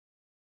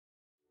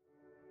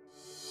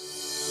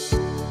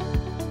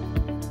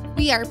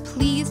We are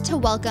pleased to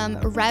welcome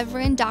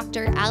Reverend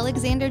Dr.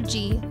 Alexander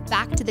G.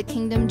 back to the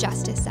Kingdom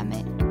Justice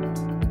Summit.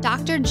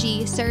 Dr.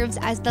 G serves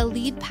as the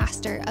lead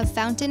pastor of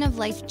Fountain of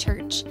Life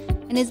Church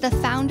and is the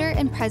founder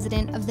and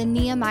president of the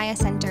Nehemiah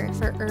Center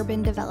for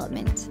Urban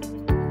Development.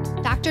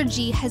 Dr.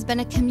 G has been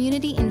a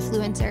community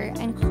influencer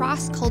and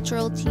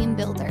cross-cultural team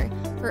builder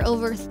for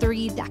over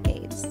 3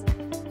 decades.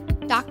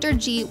 Dr.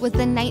 G was the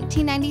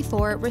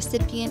 1994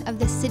 recipient of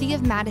the City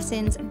of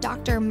Madison's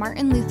Dr.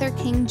 Martin Luther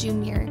King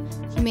Jr.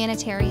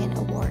 Humanitarian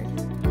Award.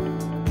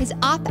 His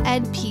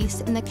op-ed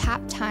piece in the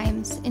Cap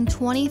Times in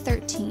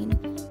 2013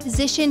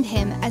 positioned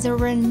him as a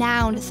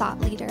renowned thought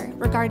leader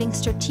regarding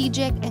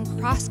strategic and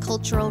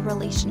cross-cultural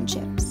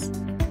relationships.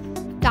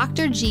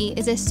 Dr. G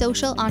is a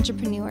social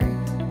entrepreneur,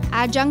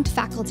 adjunct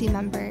faculty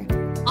member,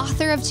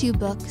 author of 2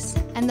 books,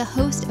 and the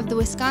host of the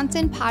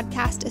Wisconsin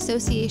Podcast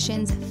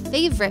Association's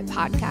favorite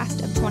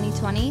podcast of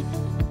 2020,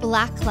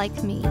 Black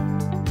Like Me.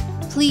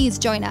 Please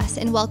join us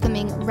in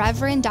welcoming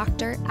Reverend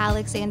Dr.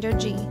 Alexander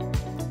G.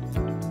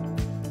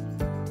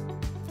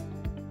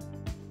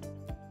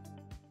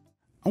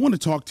 I want to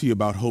talk to you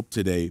about hope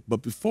today,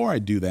 but before I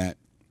do that,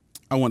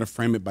 I want to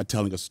frame it by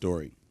telling a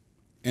story,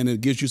 and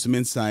it gives you some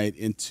insight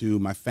into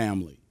my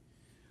family.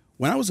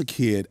 When I was a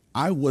kid,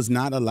 I was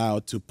not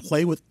allowed to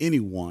play with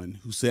anyone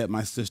who said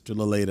my sister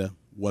Laleta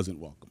wasn't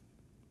welcome.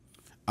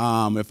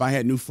 If I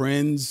had new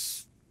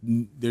friends,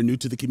 they're new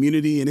to the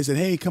community, and they said,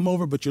 hey, come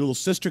over, but your little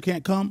sister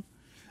can't come.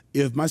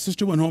 If my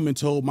sister went home and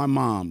told my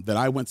mom that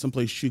I went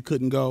someplace she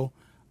couldn't go,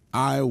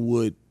 I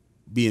would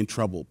be in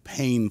trouble,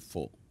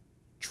 painful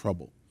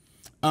trouble.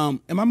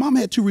 And my mom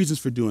had 2 reasons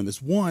for doing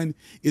this. One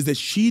is that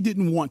she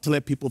didn't want to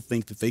let people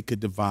think that they could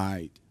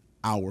divide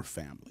our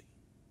family.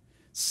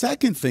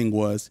 Second thing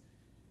was,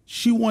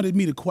 she wanted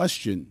me to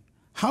question,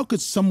 how could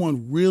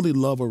someone really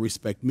love or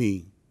respect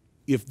me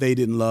if they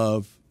didn't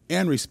love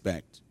and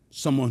respect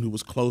someone who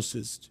was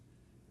closest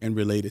and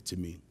related to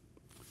me?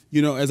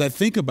 You know, as I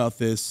think about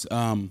this,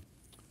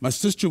 my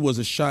sister was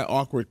a shy,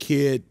 awkward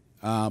kid,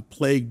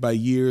 plagued by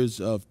years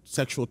of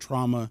sexual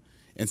trauma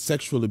and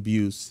sexual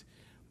abuse.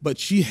 But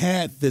she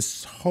had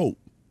this hope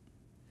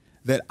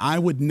that I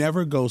would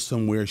never go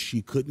somewhere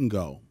she couldn't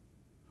go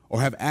or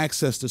have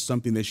access to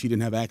something that she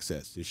didn't have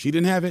access to. If she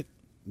didn't have it,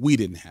 we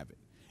didn't have it.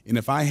 And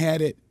if I had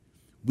it,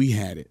 we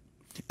had it.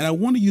 And I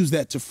want to use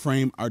that to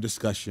frame our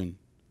discussion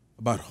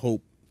about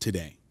hope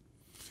today.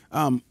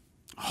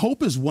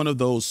 Hope is one of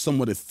those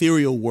somewhat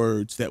ethereal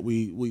words that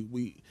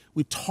we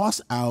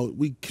toss out.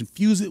 We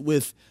confuse it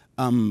with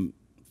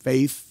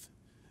faith.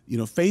 You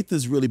know, faith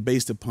is really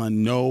based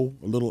upon a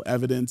little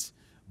evidence.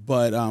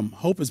 But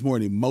hope is more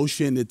an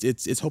emotion.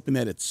 It's hoping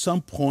that at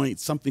some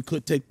point something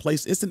could take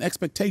place. It's an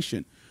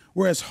expectation.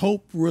 Whereas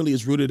hope really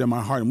is rooted in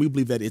my heart, and we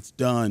believe that it's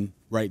done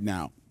right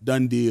now,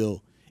 done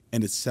deal,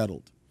 and it's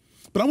settled.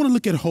 But I want to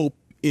look at hope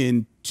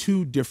in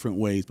 2 different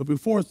ways. But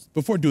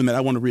before doing that, I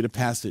want to read a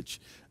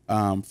passage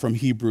from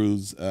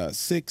Hebrews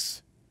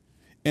 6,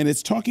 and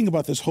it's talking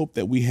about this hope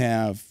that we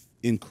have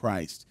in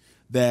Christ,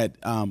 that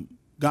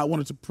God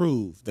wanted to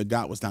prove that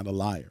God was not a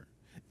liar,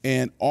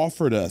 and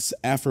offered us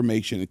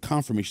affirmation and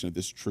confirmation of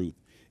this truth.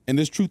 And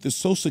this truth is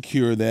so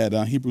secure that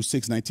Hebrews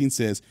 6:19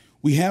 says,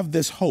 we have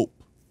this hope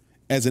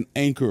as an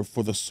anchor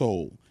for the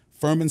soul,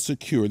 firm and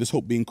secure, this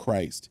hope being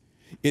Christ.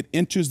 It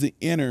enters the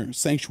inner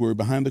sanctuary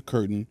behind the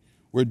curtain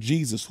where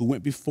Jesus, who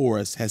went before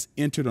us, has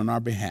entered on our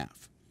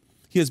behalf.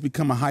 He has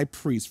become a high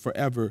priest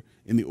forever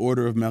in the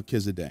order of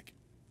Melchizedek.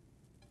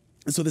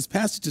 And so this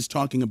passage is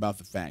talking about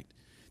the fact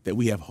that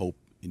we have hope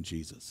in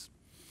Jesus.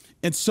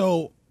 And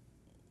so,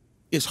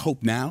 is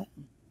hope now?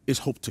 Is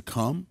hope to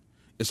come?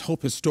 Is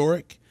hope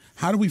historic?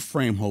 How do we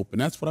frame hope?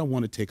 And that's what I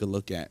want to take a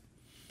look at.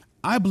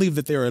 I believe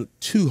that there are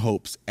 2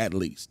 hopes at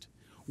least.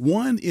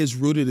 One is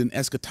rooted in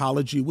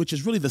eschatology, which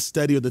is really the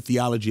study or the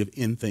theology of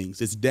end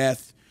things. It's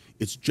death,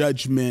 it's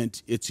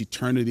judgment, it's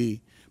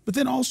eternity. But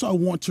then also I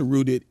want to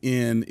root it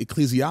in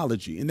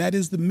ecclesiology, and that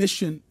is the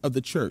mission of the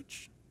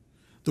church,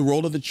 the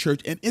role of the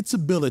church and its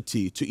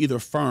ability to either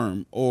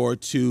affirm or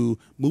to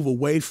move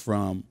away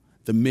from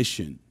the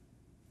mission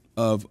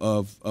of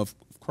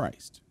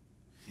Christ.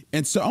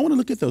 And so I want to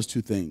look at those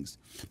 2 things.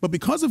 But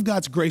because of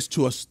God's grace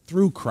to us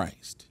through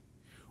Christ,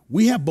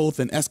 we have both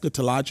an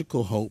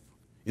eschatological hope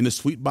in the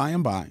sweet by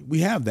and by. We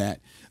have that.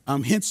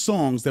 Hence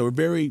songs that were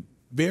very,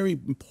 very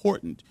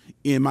important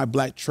in my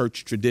Black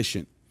church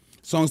tradition.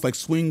 Songs like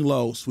Swing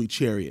Low, Sweet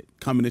Chariot,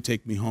 Coming to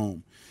Take Me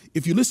Home.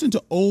 If you listen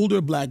to older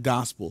Black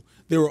gospel,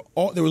 there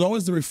was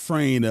always the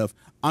refrain of,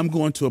 I'm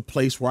going to a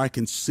place where I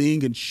can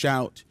sing and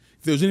shout.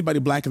 If there was anybody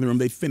Black in the room,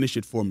 they'd finish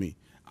it for me.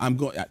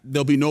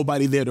 There'll be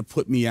nobody there to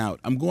put me out.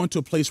 I'm going to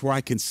a place where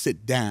I can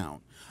sit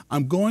down.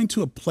 I'm going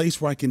to a place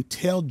where I can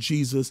tell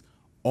Jesus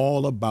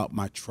all about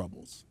my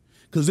troubles.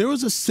 Because there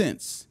was a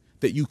sense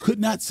that you could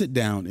not sit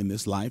down in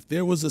this life.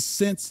 There was a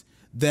sense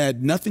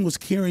that nothing was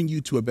carrying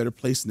you to a better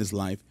place in this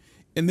life.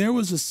 And there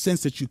was a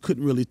sense that you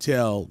couldn't really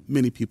tell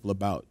many people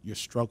about your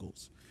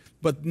struggles.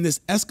 But in this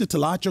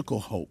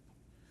eschatological hope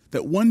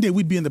that one day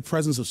we'd be in the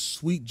presence of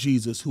sweet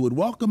Jesus who would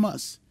welcome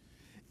us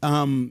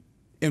and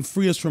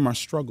free us from our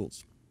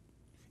struggles.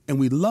 and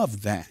we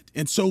loved that.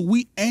 And so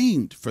we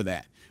aimed for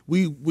that.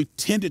 We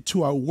tended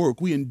to our work.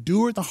 We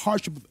endured the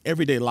hardship of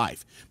everyday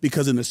life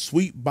because in the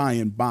sweet by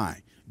and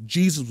by,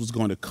 Jesus was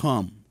going to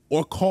come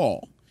or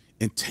call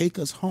and take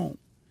us home.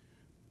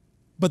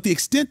 But the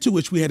extent to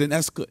which we had an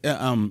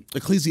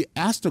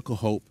ecclesiastical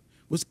hope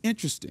was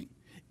interesting.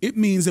 It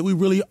means that we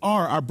really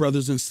are our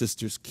brothers and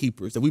sisters'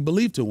 keepers, that we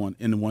believe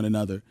in one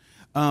another,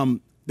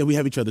 that we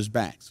have each other's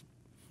backs.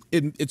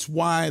 It's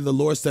why the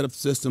Lord set up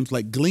systems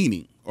like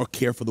gleaning, or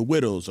care for the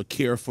widows, or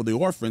care for the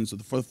orphans, or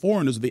for the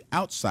foreigners, or the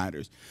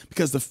outsiders,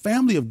 because the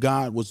family of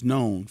God was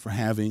known for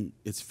having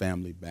its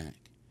family back.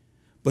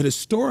 But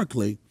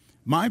historically,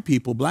 my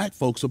people, black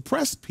folks,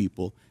 oppressed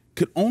people,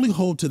 could only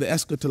hold to the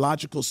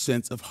eschatological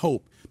sense of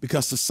hope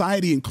because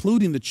society,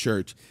 including the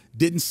church,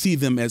 didn't see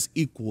them as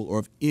equal or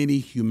of any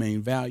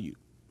humane value.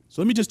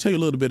 So let me just tell you a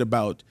little bit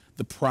about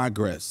the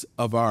progress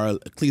of our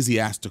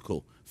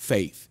ecclesiastical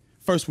faith.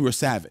 First, we were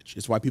savage.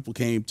 It's why people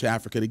came to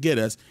Africa to get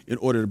us in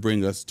order to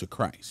bring us to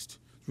Christ,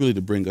 really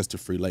to bring us to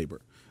free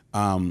labor.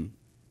 I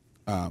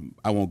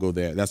won't go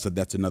there.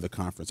 That's another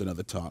conference,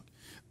 another talk.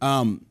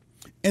 And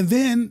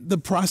then the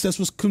process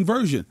was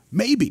conversion,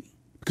 maybe,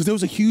 because there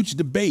was a huge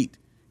debate.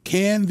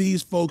 Can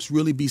these folks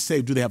really be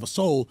saved? Do they have a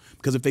soul?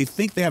 Because if they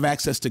think they have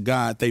access to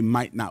God, they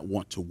might not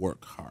want to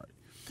work hard.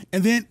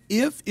 And then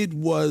if it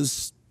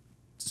was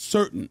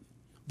certain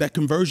that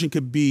conversion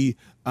could be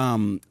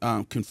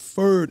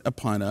conferred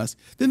upon us,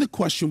 then the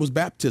question was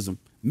baptism.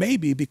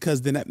 Maybe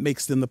because then that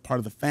makes them the part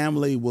of the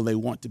family. Will they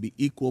want to be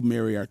equal,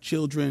 marry our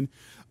children?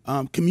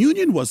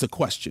 Communion was a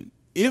question.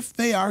 If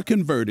they are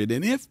converted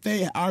and if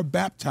they are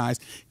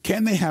baptized,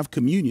 can they have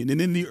communion?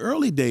 And in the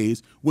early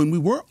days, when we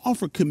were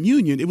offered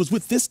communion, it was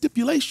with this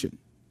stipulation: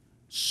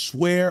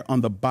 swear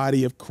on the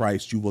body of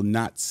Christ you will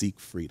not seek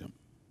freedom,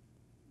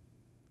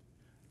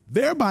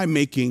 thereby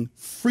making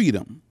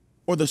freedom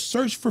or the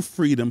search for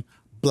freedom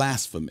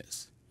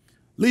blasphemous,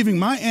 leaving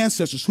my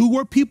ancestors, who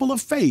were people of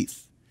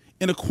faith,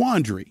 in a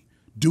quandary.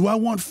 Do I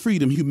want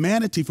freedom,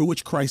 humanity for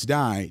which Christ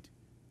died?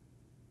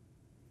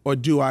 Or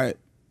do I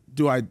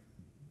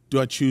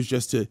choose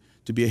just to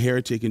be a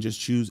heretic and just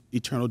choose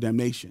eternal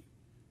damnation?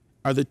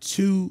 Are the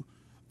two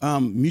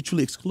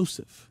mutually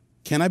exclusive?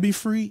 Can I be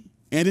free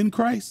and in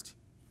Christ?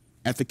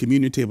 At the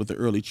communion table of the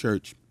early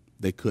church,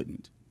 they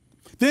couldn't.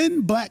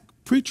 Then black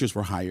preachers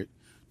were hired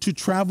to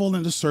travel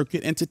in the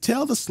circuit and to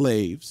tell the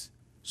slaves,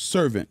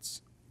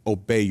 servants,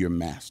 obey your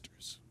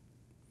masters.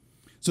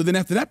 So then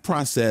after that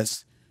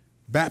process,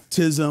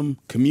 baptism,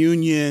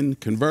 communion,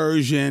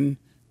 conversion,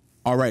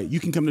 all right, you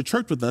can come to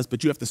church with us,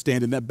 but you have to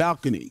stand in that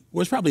balcony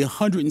where it's probably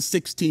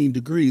 116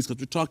 degrees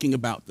because we're talking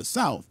about the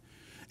South.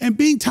 And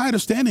being tired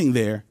of standing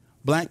there,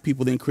 black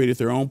people then created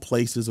their own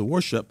places of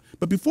worship.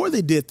 But before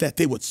they did that,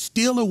 they would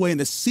steal away in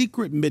the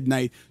secret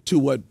midnight to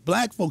what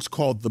black folks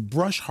called the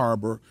brush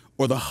harbor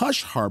or the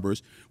hush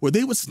harbors, where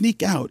they would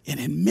sneak out and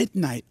at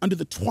midnight under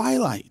the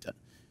twilight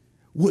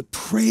would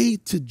pray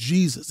to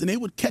Jesus, and they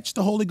would catch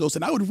the Holy Ghost.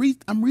 And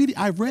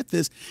I've read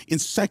this in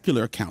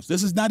secular accounts.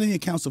 This is not in the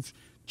accounts of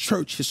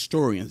church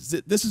historians.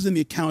 This is in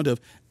the account of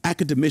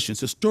academicians,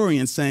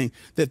 historians, saying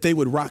that they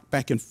would rock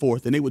back and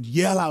forth and they would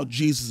yell out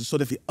Jesus so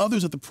that the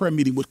others at the prayer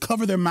meeting would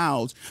cover their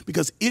mouths,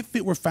 because if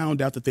it were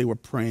found out that they were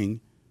praying,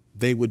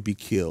 they would be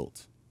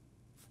killed.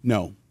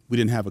 No, we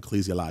didn't have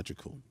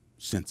ecclesiological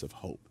sense of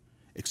hope,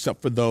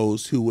 except for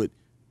those who would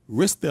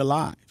risk their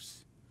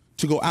lives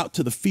to go out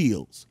to the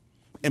fields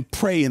and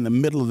pray in the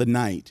middle of the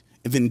night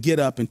and then get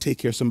up and take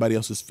care of somebody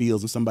else's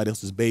fields and somebody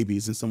else's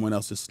babies and someone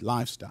else's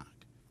livestock.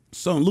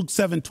 So in Luke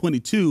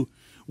 7:22,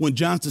 when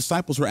John's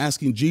disciples were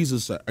asking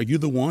Jesus, are you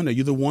the one? Are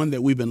you the one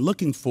that we've been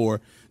looking for?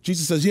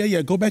 Jesus says,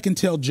 yeah, go back and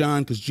tell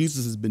John, because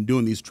Jesus has been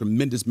doing these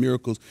tremendous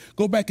miracles.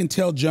 Go back and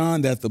tell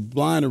John that the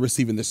blind are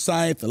receiving their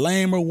sight, the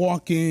lame are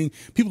walking,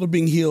 people are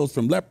being healed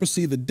from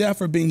leprosy, the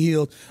deaf are being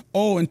healed.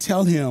 Oh, and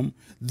tell him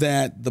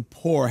that the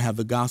poor have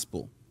the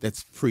gospel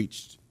that's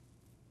preached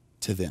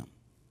to them.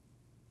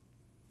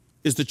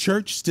 Is the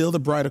church still the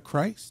bride of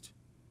Christ?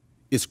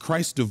 Is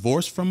Christ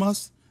divorced from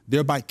us,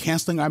 thereby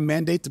canceling our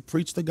mandate to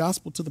preach the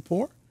gospel to the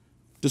poor?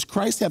 Does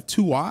Christ have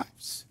two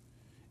wives?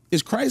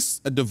 Is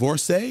Christ a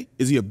divorcee?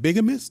 Is he a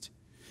bigamist?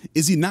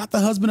 Is he not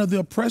the husband of the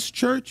oppressed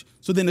church?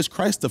 So then is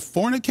Christ a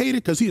fornicator?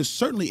 Because he is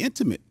certainly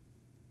intimate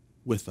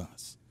with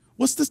us.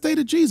 What's the state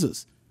of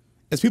Jesus?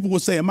 As people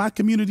would say in my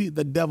community,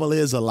 the devil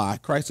is a lie.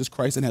 Christ is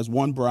Christ and has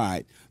one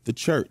bride, the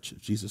church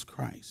of Jesus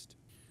Christ.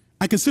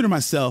 I consider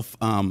myself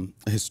a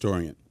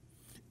historian.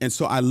 And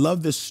so I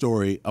love this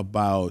story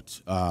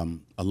about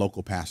a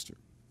local pastor.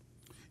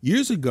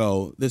 Years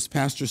ago, this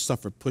pastor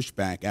suffered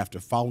pushback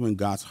after following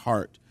God's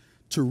heart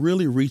to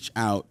really reach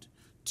out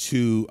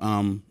to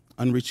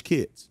unreached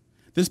kids.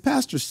 This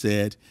pastor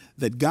said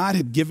that God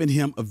had given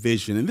him a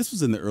vision, and this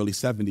was in the early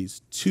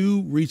 70s,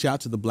 to reach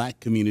out to the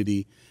black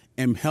community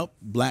and help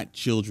black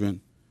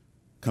children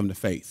come to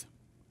faith.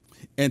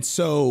 And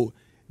so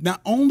not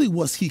only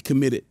was he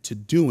committed to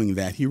doing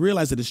that, he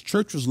realized that his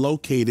church was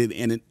located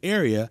in an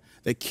area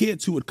that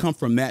kids who would come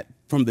from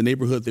the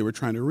neighborhood they were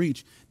trying to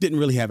reach didn't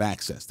really have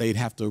access. They'd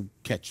have to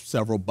catch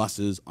several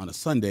buses on a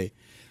Sunday.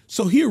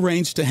 So he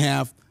arranged to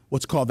have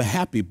what's called the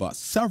Happy Bus,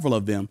 several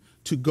of them,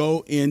 to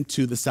go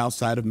into the south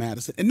side of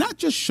Madison and not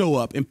just show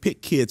up and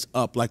pick kids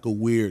up like a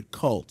weird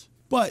cult,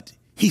 but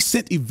he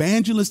sent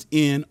evangelists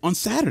in on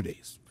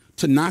Saturdays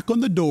to knock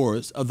on the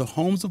doors of the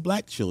homes of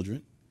black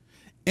children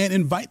and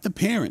invite the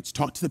parents,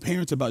 talk to the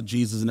parents about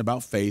Jesus and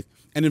about faith,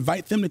 and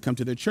invite them to come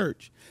to their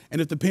church.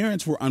 And if the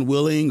parents were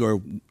unwilling or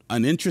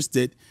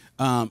uninterested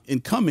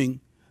in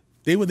coming,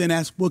 they would then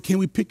ask, well, can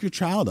we pick your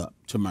child up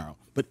tomorrow?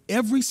 But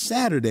every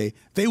Saturday,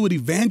 they would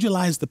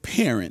evangelize the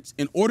parents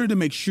in order to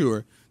make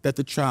sure that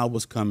the child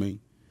was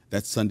coming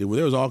that Sunday. Well,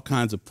 there was all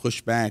kinds of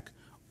pushback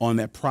on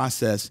that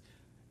process.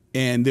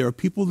 And there are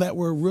people that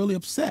were really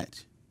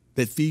upset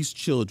that these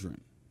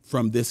children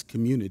from this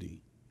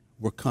community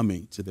were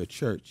coming to their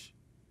church.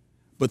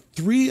 But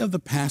 3 of the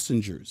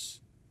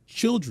passengers,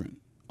 children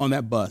on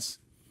that bus,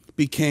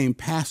 became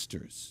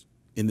pastors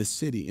in the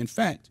city. In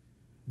fact,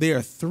 they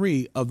are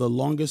 3 of the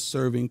longest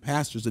serving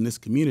pastors in this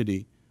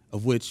community,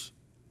 of which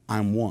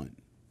I'm one.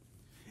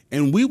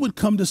 And we would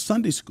come to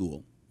Sunday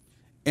school,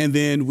 and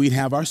then we'd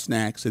have our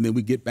snacks, and then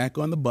we'd get back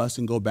on the bus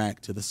and go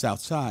back to the south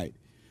side.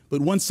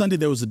 But one Sunday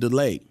there was a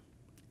delay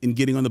in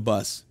getting on the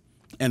bus,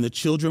 and the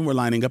children were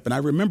lining up. And I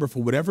remember,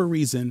 for whatever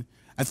reason,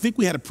 I think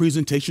we had a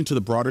presentation to the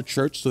broader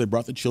church, so they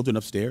brought the children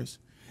upstairs.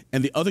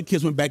 And the other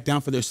kids went back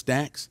down for their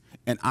snacks,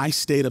 and I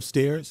stayed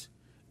upstairs.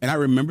 And I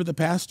remember the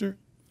pastor,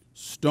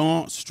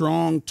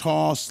 strong,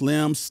 tall,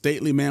 slim,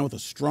 stately man with a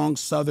strong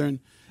Southern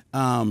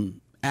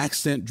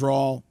accent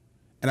drawl.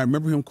 And I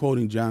remember him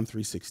quoting John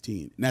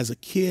 3:16. And as a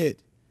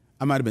kid,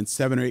 I might have been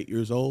 7 or 8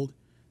 years old,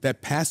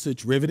 that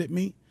passage riveted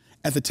me.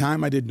 At the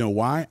time, I didn't know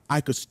why. I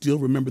could still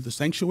remember the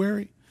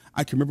sanctuary.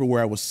 I can remember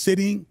where I was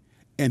sitting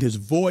and his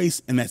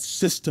voice and that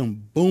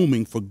system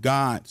booming, for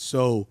God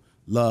so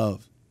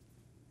loved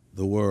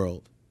the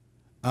world.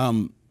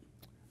 I'm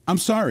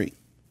sorry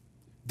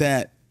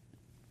that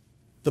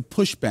the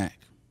pushback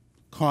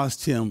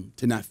caused him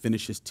to not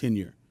finish his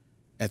tenure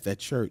at that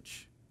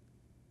church.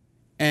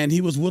 And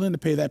he was willing to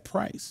pay that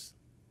price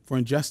for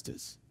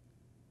injustice.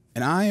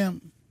 And I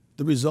am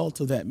the result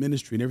of that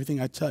ministry and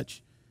everything I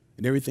touch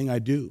and everything I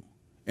do.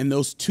 And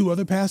those 2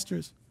 other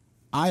pastors,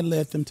 I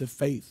led them to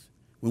faith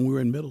when we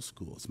were in middle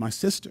school. It's my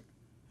sister,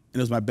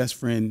 and it was my best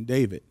friend,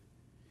 David.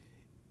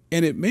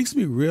 And it makes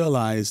me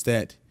realize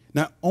that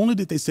not only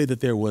did they say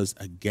that there was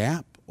a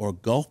gap or a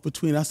gulf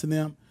between us and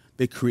them,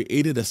 they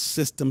created a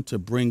system to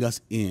bring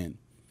us in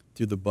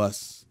through the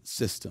bus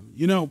system.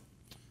 You know,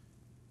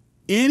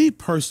 any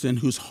person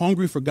who's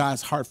hungry for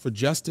God's heart for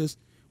justice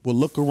will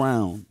look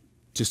around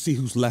to see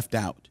who's left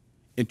out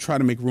and try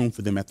to make room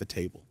for them at the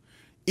table.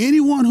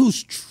 Anyone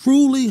who's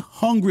truly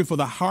hungry for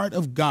the heart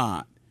of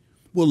God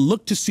will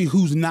look to see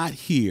who's not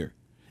here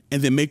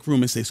and then make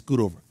room and say, scoot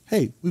over.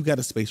 Hey, we've got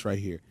a space right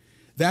here.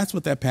 That's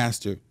what that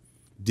pastor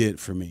did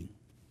for me.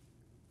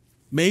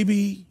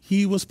 Maybe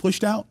he was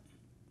pushed out,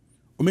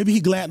 or maybe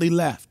he gladly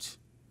left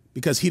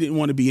because he didn't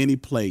want to be any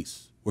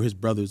place where his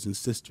brothers and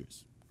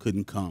sisters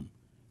couldn't come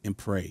and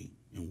pray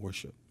and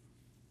worship.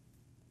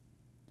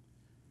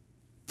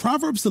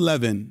 Proverbs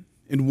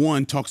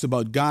 11:1 talks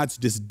about God's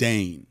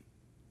disdain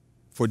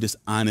for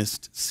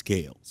dishonest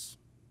scales.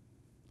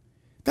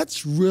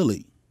 That's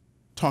really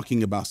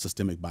talking about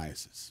systemic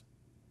biases,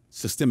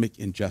 systemic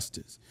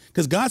injustice.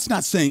 Because God's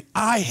not saying,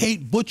 I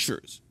hate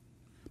butchers,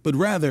 but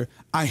rather,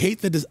 I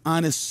hate the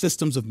dishonest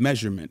systems of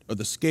measurement or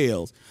the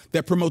scales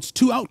that promotes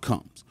 2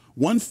 outcomes,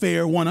 one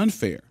fair, one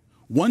unfair,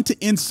 one to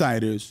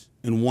insiders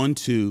and one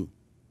to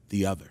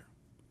the other.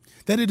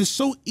 That it is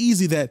so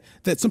easy that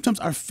sometimes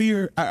our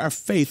faith,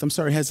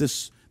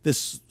 has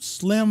this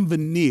slim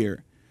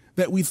veneer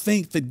that we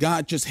think that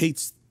God just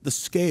hates the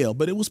scale,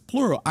 but it was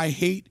plural. I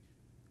hate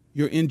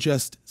your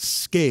unjust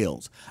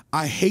scales.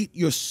 I hate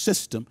your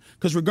system,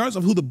 because regardless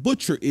of who the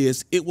butcher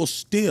is, it will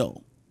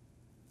still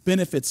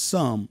benefit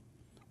some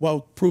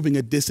while proving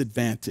a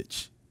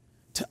disadvantage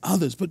to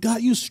others. But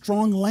God used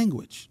strong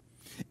language.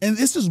 And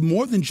this is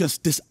more than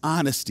just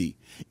dishonesty.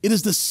 It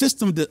is the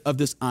system of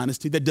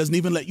dishonesty that doesn't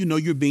even let you know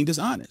you're being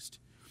dishonest.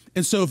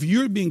 And so if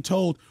you're being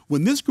told,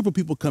 when this group of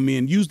people come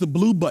in, use the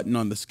blue button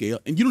on the scale,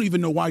 and you don't even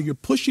know why you're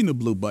pushing the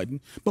blue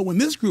button, but when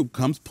this group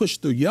comes, push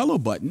the yellow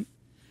button,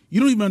 you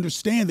don't even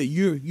understand that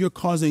you're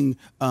causing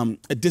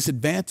a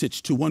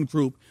disadvantage to one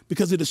group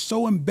because it is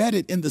so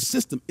embedded in the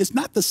system. It's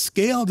not the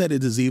scale that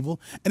it is evil,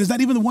 and it's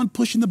not even the one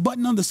pushing the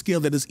button on the scale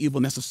that is evil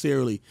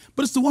necessarily,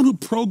 but it's the one who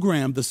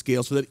programmed the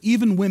scale so that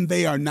even when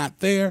they are not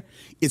there,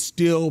 it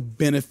still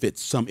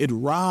benefits some. It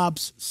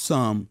robs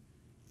some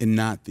and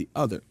not the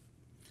other.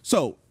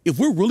 So if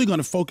we're really going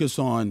to focus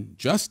on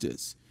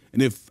justice,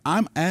 and if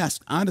I'm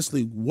asked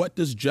honestly, what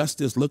does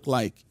justice look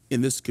like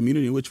in this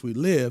community in which we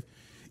live,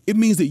 it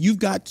means that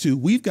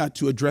we've got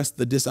to address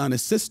the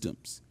dishonest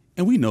systems,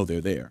 and we know they're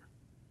there.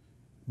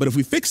 But if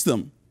we fix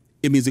them,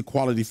 it means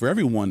equality for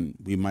everyone.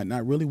 We might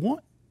not really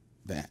want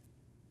that.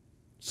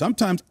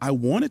 Sometimes I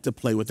wanted to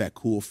play with that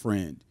cool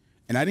friend,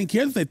 and I didn't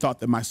care if they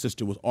thought that my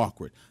sister was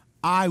awkward.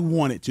 I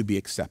wanted to be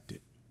accepted.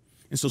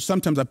 And so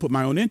sometimes I put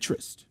my own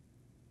interest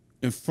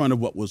in front of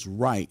what was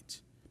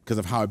right, because because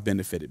of how it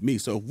benefited me.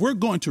 So if we're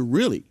going to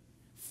really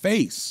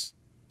face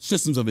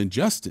systems of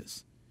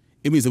injustice,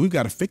 it means that we've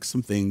got to fix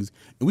some things,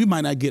 and we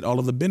might not get all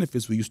of the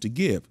benefits we used to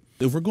give.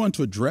 If we're going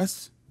to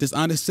address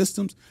dishonest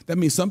systems, that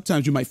means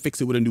sometimes you might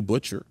fix it with a new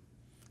butcher.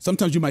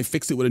 Sometimes you might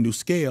fix it with a new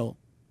scale,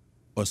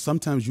 or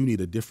sometimes you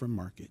need a different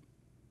market.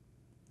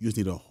 You just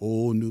need a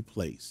whole new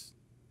place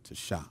to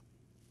shop.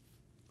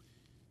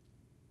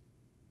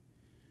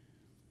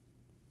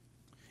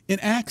 In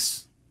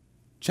Acts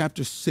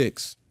chapter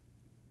 6,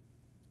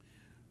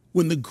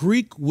 when the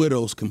Greek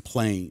widows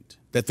complained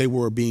that they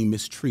were being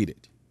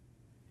mistreated,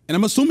 and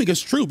I'm assuming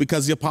it's true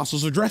because the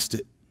apostles addressed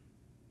it,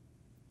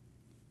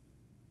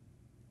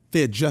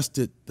 they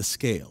adjusted the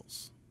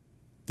scales.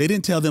 They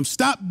didn't tell them,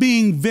 stop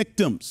being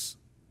victims.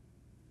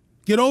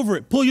 Get over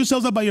it. Pull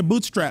yourselves up by your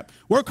bootstrap.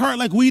 Work hard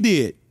like we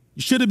did.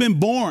 You should have been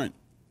born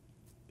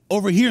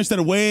over here instead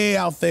of way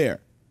out there.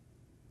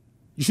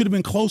 You should have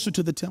been closer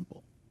to the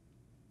temple.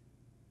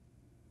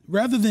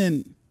 Rather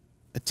than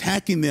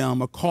attacking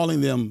them or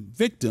calling them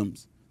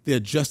victims, they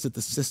adjusted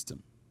the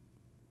system.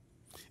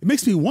 It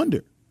makes me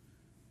wonder,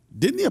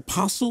 didn't the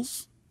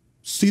apostles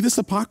see this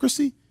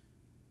hypocrisy?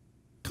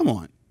 Come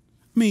on.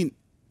 I mean,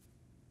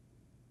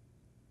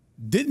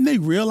 didn't they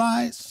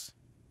realize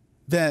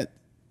that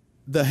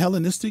the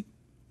Hellenistic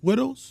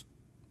widows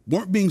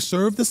weren't being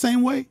served the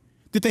same way?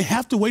 Did they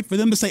have to wait for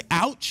them to say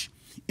ouch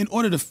in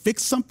order to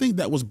fix something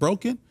that was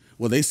broken?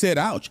 Well, they said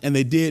ouch, and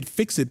they did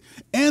fix it.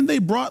 And they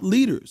brought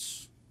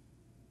leaders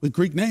with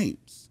Greek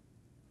names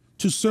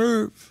to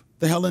serve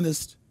the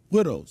Hellenist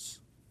widows.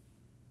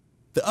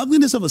 The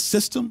ugliness of a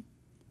system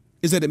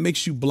is that it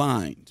makes you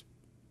blind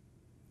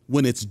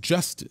when it's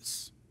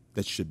justice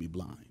that should be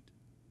blind.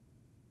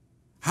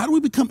 How do we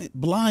become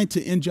blind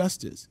to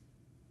injustice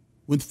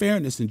when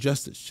fairness and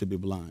justice should be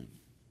blind?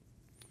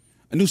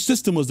 A new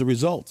system was the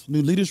result.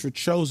 New leaders were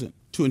chosen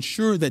to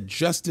ensure that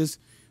justice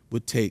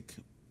would take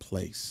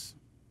place.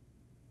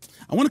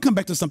 I want to come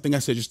back to something I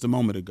said just a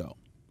moment ago.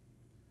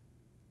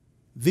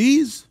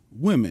 These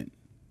women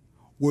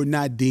were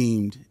not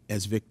deemed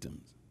as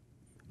victims,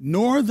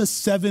 nor the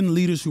 7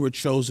 leaders who were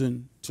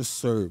chosen to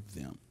serve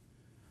them.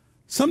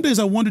 Some days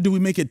I wonder, do we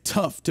make it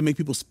tough to make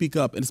people speak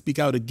up and speak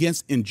out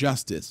against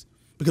injustice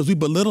because we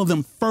belittle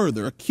them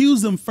further,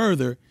 accuse them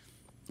further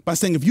by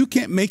saying, if you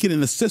can't make it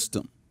in a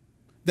system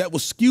that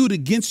was skewed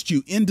against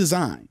you in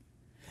design,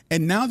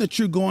 and now that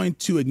you're going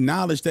to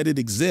acknowledge that it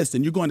exists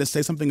and you're going to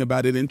say something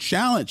about it and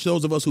challenge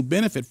those of us who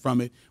benefit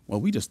from it, well,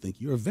 we just think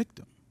you're a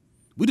victim.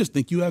 We just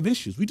think you have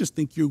issues. We just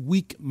think you're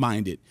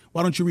weak-minded.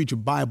 Why don't you read your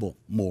Bible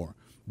more?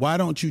 Why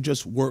don't you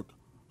just work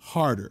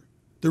harder?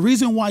 The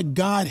reason why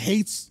God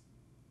hates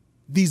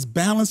these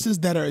balances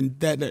that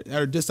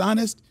are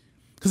dishonest,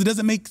 because it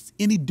doesn't make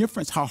any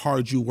difference how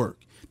hard you work.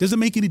 It doesn't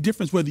make any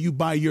difference whether you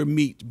buy your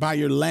meat, buy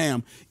your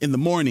lamb in the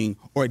morning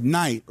or at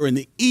night or in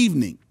the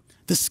evening.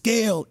 The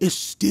scale is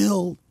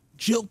still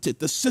jilted.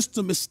 The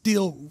system is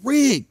still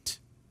rigged.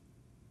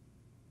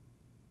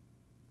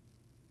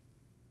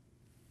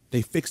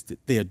 They fixed it,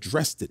 they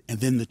addressed it, and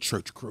then the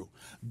church grew.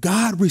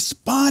 God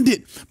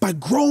responded by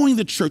growing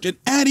the church and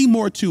adding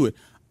more to it.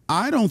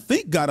 I don't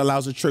think God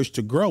allows a church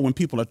to grow when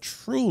people are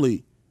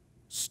truly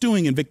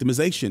stewing in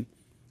victimization.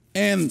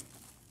 And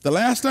the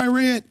last I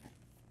read,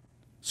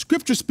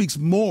 Scripture speaks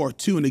more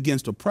to and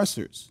against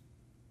oppressors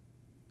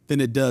than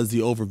it does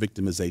the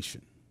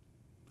over-victimization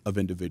of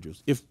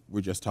individuals, if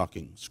we're just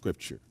talking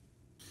Scripture.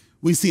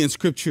 We see in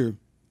Scripture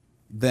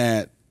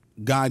that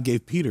God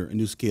gave Peter a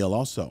new scale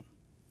also.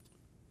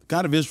 The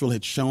God of Israel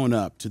had shown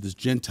up to this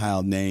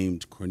Gentile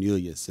named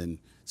Cornelius and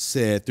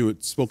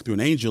spoke through an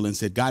angel and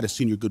said, God has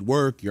seen your good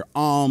work, your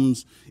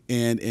alms,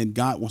 and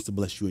God wants to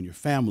bless you and your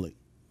family.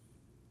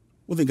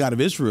 Well, then God of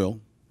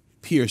Israel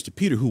appears to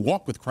Peter, who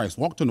walked with Christ,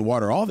 walked on the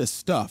water, all this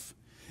stuff,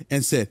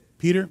 and said,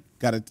 Peter,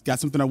 got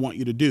something I want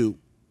you to do.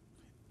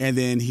 And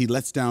then he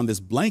lets down this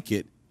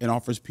blanket and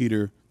offers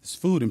Peter this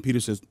food. And Peter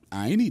says,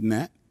 I ain't eating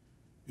that.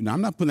 You know,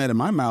 I'm not putting that in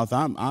my mouth.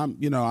 I'm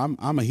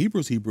a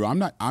Hebrew's Hebrew. I'm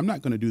not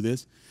going to do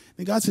this.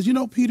 And God says, you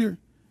know, Peter,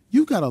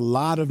 you've got a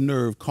lot of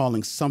nerve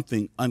calling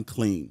something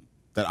unclean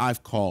that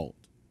I've called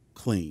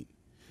clean,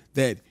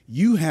 that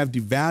you have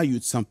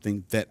devalued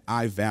something that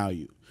I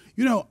value.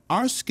 You know,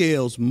 our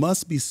scales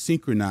must be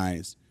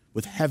synchronized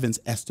with heaven's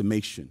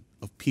estimation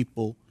of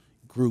people,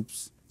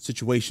 groups,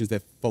 situations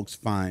that folks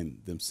find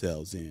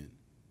themselves in.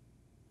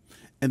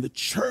 And the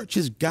church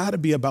has got to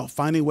be about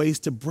finding ways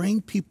to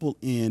bring people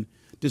in,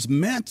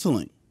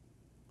 dismantling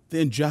the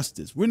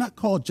injustice. We're not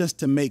called just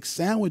to make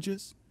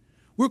sandwiches.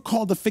 We're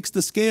called to fix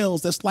the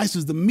scales that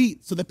slices the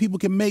meat so that people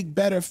can make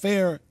better,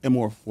 fair, and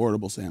more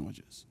affordable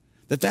sandwiches.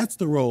 That's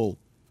the role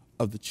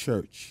of the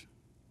church.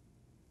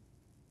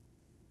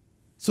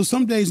 So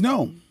some days,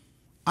 no,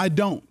 I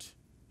don't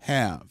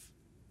have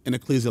an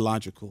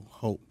ecclesiological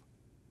hope.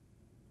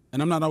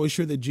 And I'm not always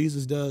sure that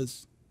Jesus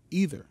does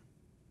either,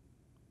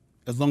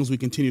 as long as we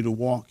continue to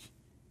walk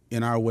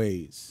in our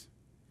ways.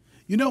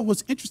 You know,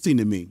 what's interesting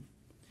to me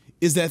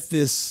is that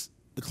this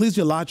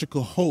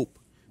ecclesiological hope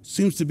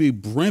seems to be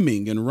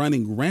brimming and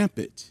running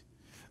rampant.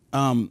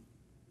 And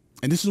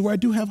this is where I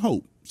do have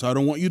hope. So I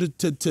don't want you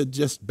to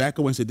just back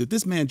away and say, did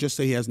this man just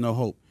say he has no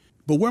hope?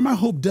 But where my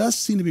hope does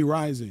seem to be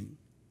rising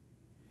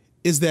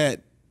is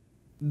that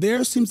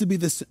there seems to be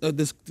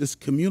this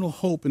communal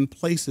hope in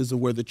places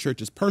where the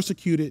church is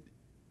persecuted,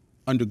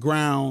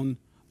 underground,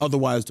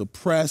 otherwise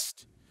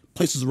oppressed,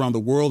 places around the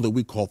world that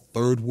we call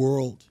third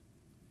world,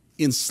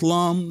 in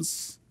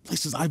slums,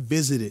 places I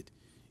visited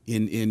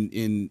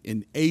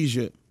in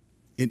Asia,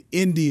 in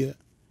India,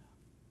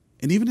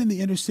 and even in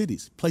the inner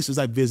cities, places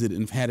I visited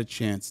and have had a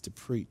chance to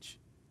preach.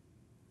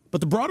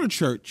 But the broader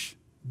church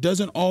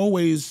doesn't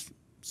always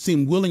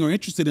seem willing or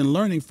interested in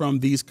learning from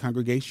these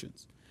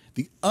congregations.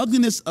 The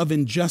ugliness of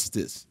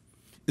injustice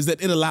is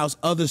that it allows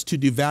others to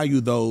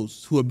devalue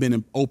those who have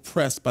been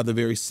oppressed by the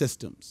very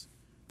systems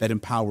that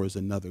empowers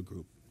another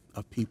group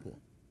of people.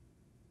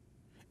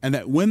 And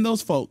that when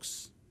those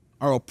folks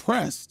are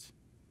oppressed,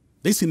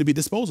 they seem to be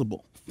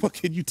disposable. What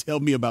can you tell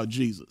me about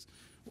Jesus?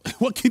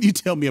 What can you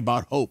tell me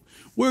about hope?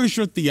 Where is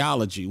your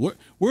theology?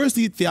 Where is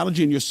the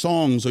theology in your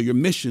songs or your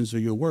missions or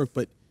your work?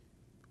 But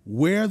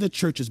where the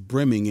church is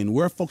brimming and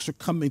where folks are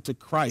coming to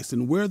Christ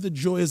and where the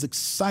joy is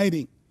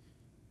exciting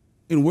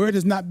and where it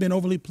has not been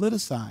overly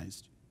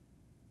politicized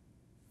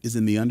is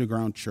in the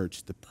underground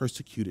church, the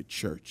persecuted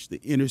church,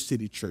 the inner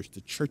city church,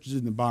 the churches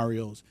in the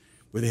barrios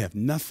where they have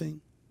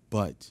nothing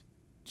but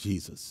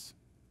Jesus.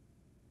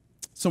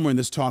 Somewhere in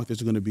this talk,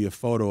 there's going to be a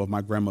photo of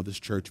my grandmother's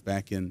church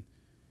back in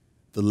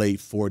the late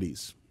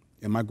 40s.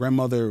 And my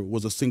grandmother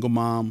was a single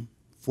mom,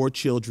 4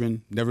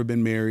 children, never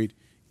been married.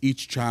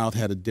 Each child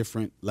had a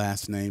different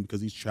last name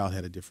because each child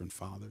had a different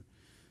father.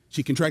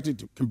 She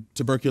contracted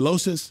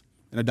tuberculosis,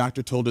 and a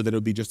doctor told her that it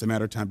would be just a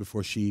matter of time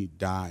before she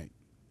died.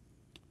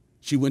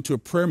 She went to a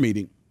prayer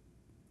meeting,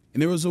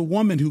 and there was a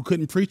woman who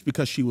couldn't preach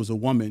because she was a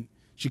woman.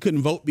 She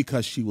couldn't vote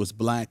because she was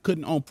black,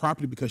 couldn't own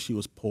property because she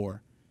was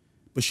poor.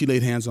 But she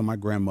laid hands on my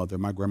grandmother.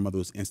 My grandmother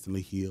was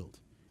instantly healed.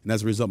 And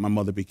as a result, my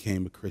mother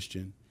became a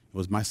Christian. It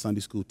was my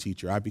Sunday school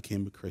teacher. I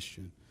became a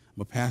Christian.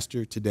 I'm a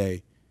pastor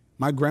today.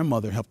 My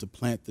grandmother helped to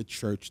plant the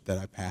church that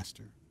I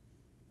pastor.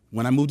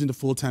 When I moved into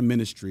full-time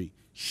ministry,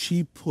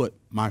 she put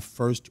my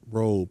first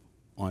robe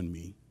on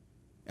me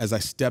as I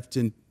stepped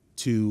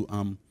into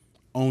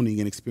owning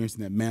and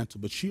experiencing that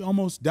mantle. But she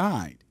almost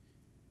died.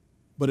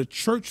 But a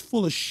church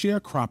full of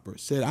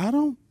sharecroppers said, I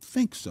don't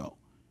think so.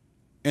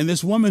 And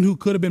this woman who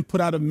could have been put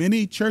out of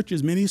many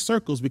churches, many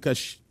circles,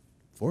 because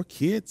 4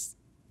 kids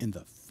in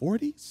the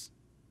 40s,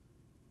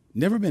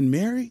 never been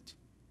married,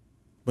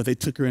 but they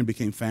took her and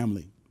became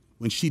family.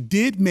 When she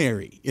did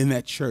marry in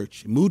that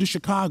church, moved to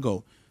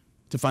Chicago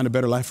to find a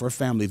better life for her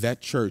family,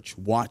 that church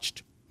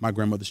watched my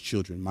grandmother's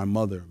children, my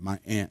mother, my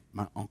aunt,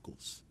 my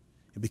uncles.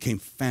 It became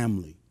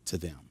family to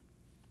them.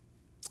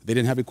 They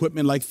didn't have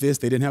equipment like this.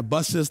 They didn't have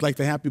buses like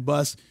the Happy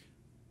Bus,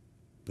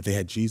 but they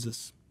had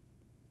Jesus.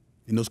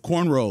 In those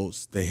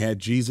cornrows, they had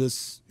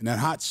Jesus. In that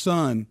hot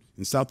sun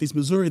in Southeast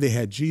Missouri, they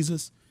had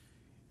Jesus.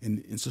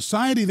 In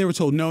society, they were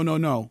told, no, no,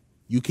 no,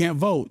 you can't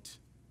vote.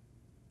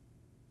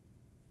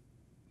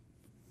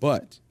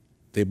 But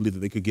they believed that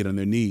they could get on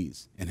their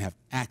knees and have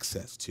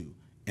access to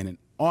and an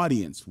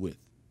audience with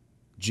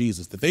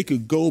Jesus, that they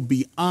could go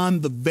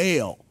beyond the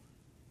veil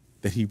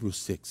that Hebrews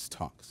 6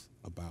 talks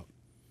about.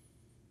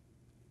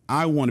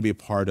 I want to be a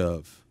part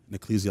of an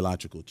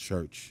ecclesiological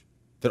church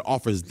that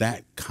offers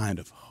that kind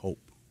of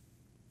hope.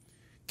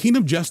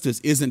 Kingdom justice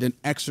isn't an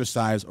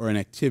exercise or an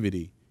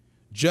activity.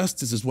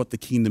 Justice is what the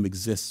kingdom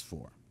exists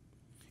for.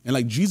 And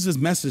like Jesus'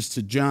 message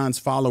to John's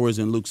followers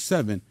in Luke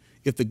 7,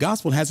 if the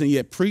gospel hasn't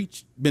yet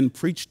been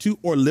preached to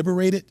or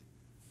liberated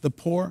the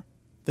poor,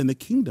 then the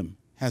kingdom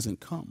hasn't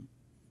come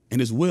and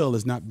his will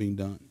is not being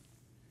done.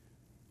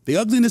 The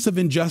ugliness of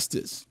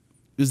injustice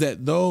is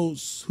that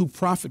those who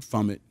profit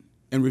from it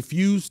and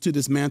refuse to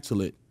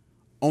dismantle it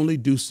only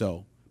do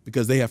so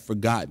because they have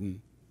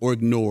forgotten or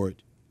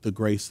ignored the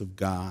grace of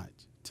God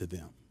to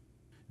them.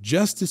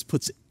 Justice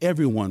puts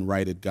everyone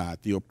right at God,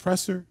 the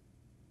oppressor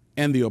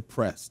and the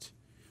oppressed,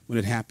 when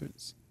it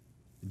happens.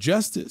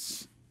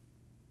 Justice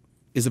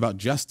is about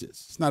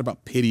justice. It's not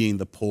about pitying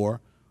the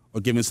poor or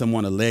giving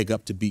someone a leg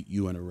up to beat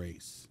you in a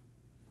race.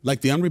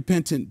 Like the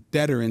unrepentant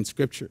debtor in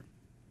Scripture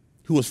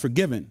who was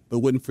forgiven but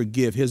wouldn't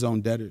forgive his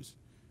own debtors.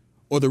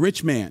 Or the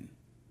rich man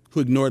who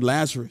ignored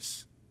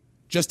Lazarus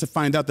just to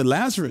find out that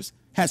Lazarus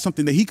had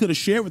something that he could have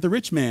shared with the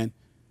rich man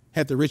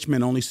had the rich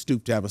man only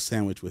stooped to have a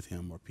sandwich with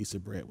him or a piece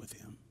of bread with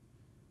him.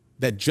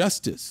 That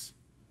justice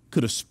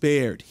could have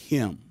spared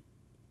him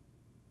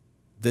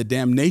the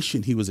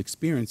damnation he was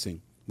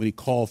experiencing when he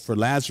called for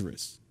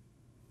Lazarus.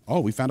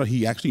 Oh, we found out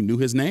he actually knew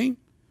his name?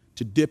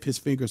 To dip his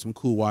finger in some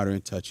cool water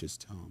and touch his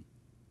tongue.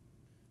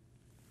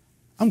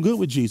 I'm good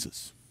with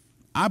Jesus.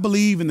 I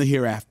believe in the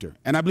hereafter.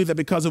 And I believe that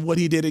because of what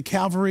he did at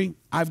Calvary,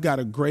 I've got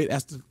a great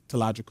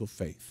eschatological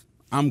faith.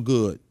 I'm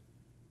good.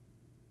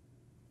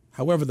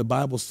 However, the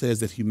Bible says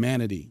that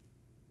humanity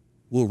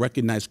will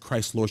recognize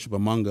Christ's lordship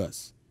among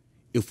us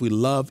if we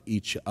love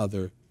each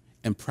other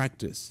and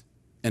practice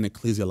an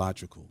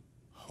ecclesiological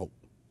hope.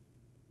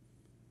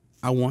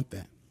 I want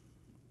that.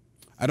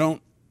 I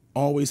don't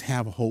always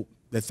have hope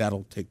that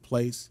that'll take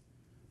place,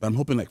 But I'm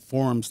hoping like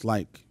forums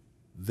like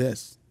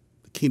this,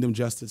 the Kingdom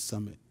Justice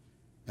Summit,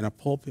 and our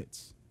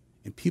pulpits,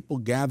 and people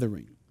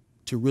gathering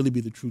to really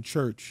be the true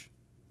church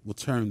will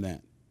turn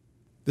that.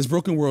 This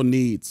broken world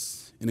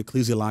needs an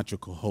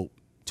ecclesiological hope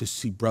to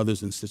see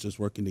brothers and sisters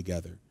working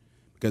together.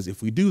 Because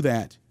if we do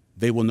that,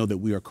 they will know that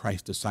we are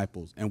Christ's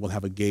disciples and will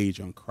have a gauge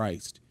on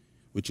Christ,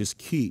 which is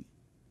key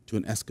to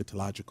an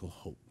eschatological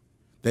hope.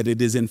 That it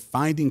is in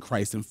finding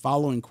Christ and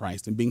following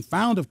Christ and being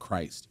found of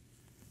Christ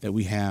that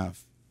we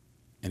have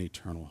an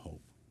eternal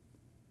hope.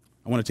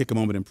 I want to take a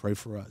moment and pray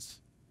for us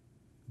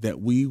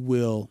that we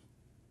will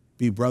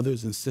be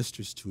brothers and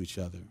sisters to each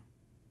other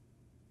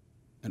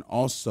and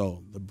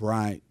also the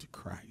bride to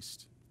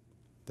Christ,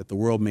 that the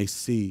world may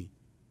see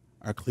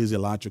our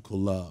ecclesiological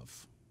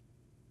love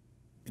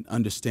and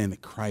understand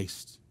that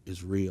Christ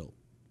is real.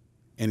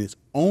 And it's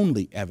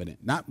only evident,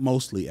 not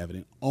mostly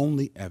evident,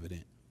 only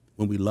evident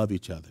when we love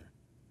each other.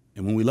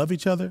 And when we love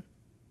each other,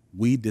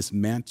 we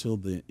dismantle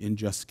the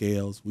unjust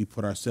scales. We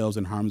put ourselves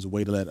in harm's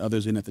way to let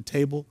others in at the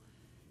table.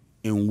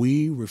 And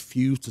we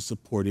refuse to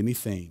support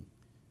anything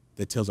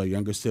that tells our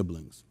younger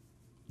siblings,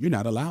 you're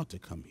not allowed to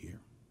come here.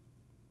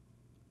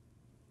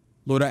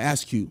 Lord, I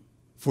ask you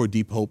for a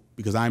deep hope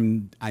because I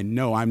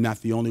know I'm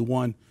not the only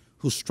one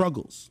who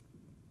struggles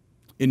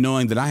in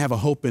knowing that I have a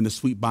hope in the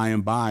sweet by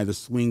and by, the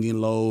swinging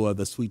low of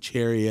the sweet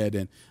chariot,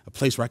 and a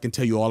place where I can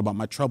tell you all about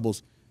my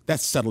troubles.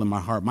 That's settled in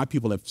my heart. My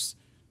people have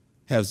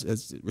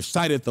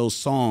recited those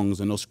songs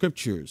and those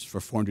scriptures for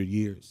 400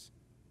 years.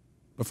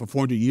 But for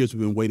 400 years,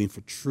 we've been waiting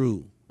for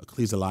true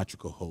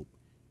ecclesiological hope,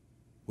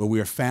 where we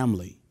are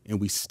family and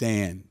we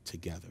stand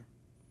together.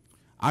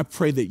 I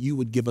pray that you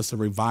would give us a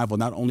revival,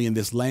 not only in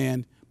this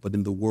land, but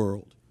in the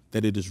world,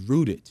 that it is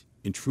rooted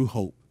in true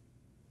hope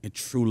and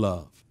true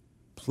love.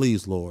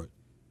 Please, Lord,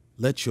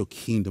 let your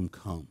kingdom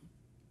come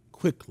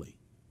quickly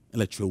and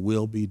let your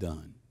will be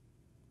done.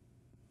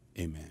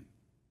 Amen.